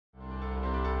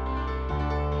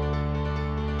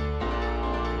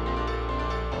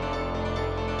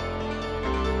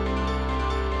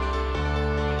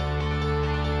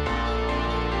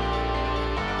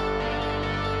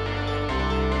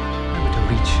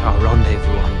our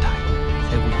rendezvous on time,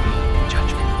 there would be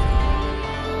judgment.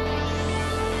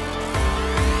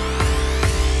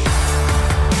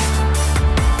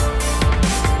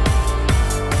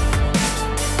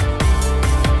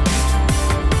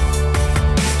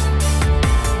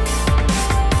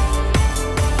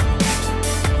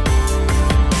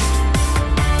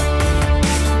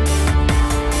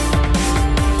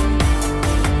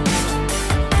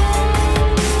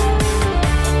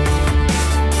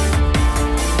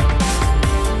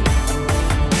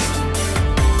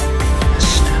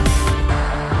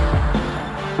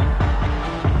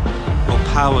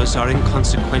 Powers are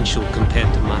inconsequential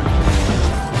compared to mine.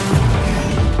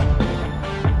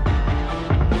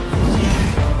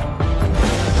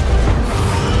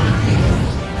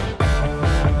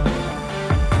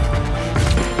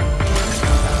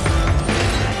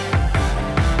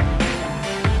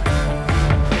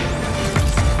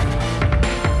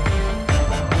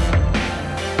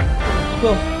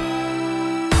 Well,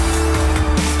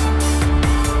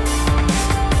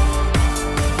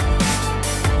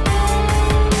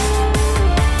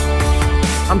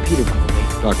 I'm Peter, by the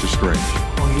way. Dr. Strange.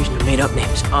 Oh, you're using the made-up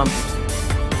names.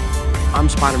 I'm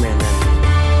Spider-Man then.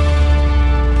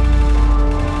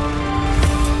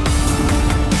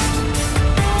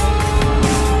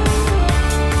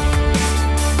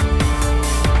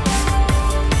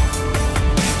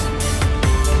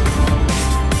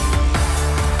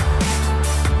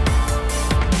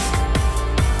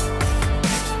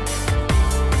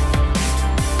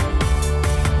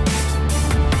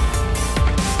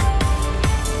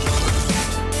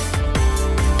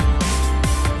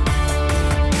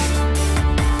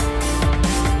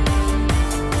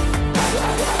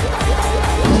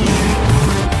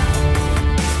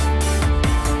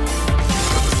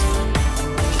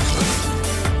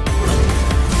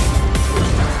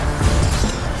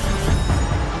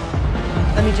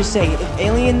 Let me just say, if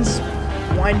aliens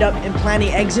wind up implanting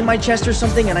eggs in my chest or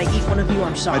something and I eat one of you,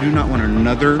 I'm sorry. I do not want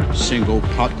another single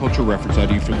pop culture reference out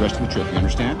of you for the rest of the trip, you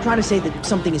understand? I'm trying to say that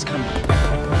something is coming.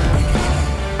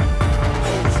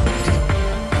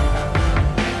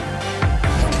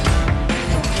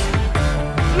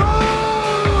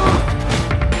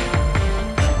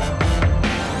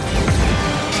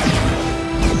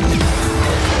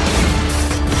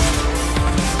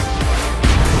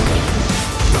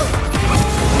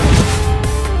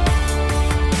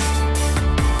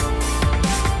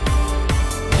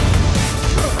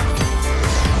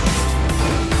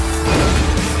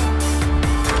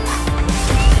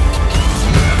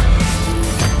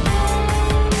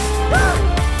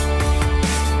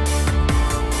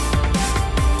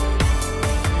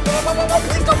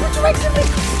 Please don't put your eggs in me!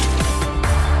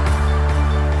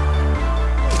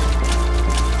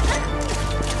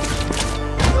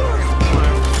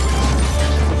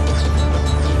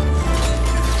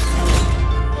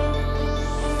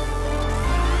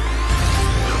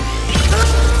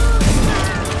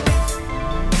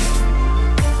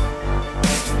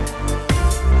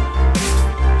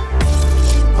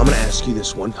 I'm gonna ask you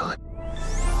this one time.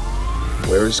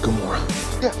 Where is Gamora?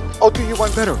 Yeah, I'll do you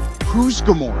one better. Who's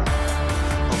Gamora?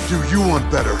 I'll do you one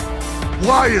better.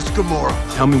 Why is Gamora?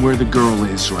 Tell me where the girl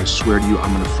is, or I swear to you,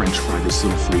 I'm gonna French fry this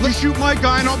little freak. Let's shoot my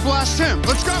guy and I'll blast him.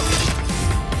 Let's go!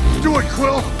 Do it,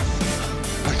 Quill.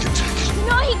 I can take it.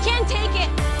 No, he can't take it.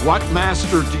 What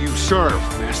master do you serve?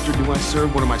 Master do I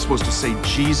serve? What am I supposed to say,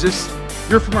 Jesus?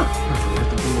 You're from Earth. I'm from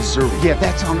Earth, I'm from Missouri. Yeah,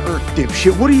 that's on Earth,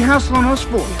 dipshit. What are you hassling us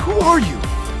for? Who are you?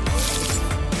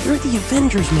 You're the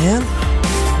Avengers, man.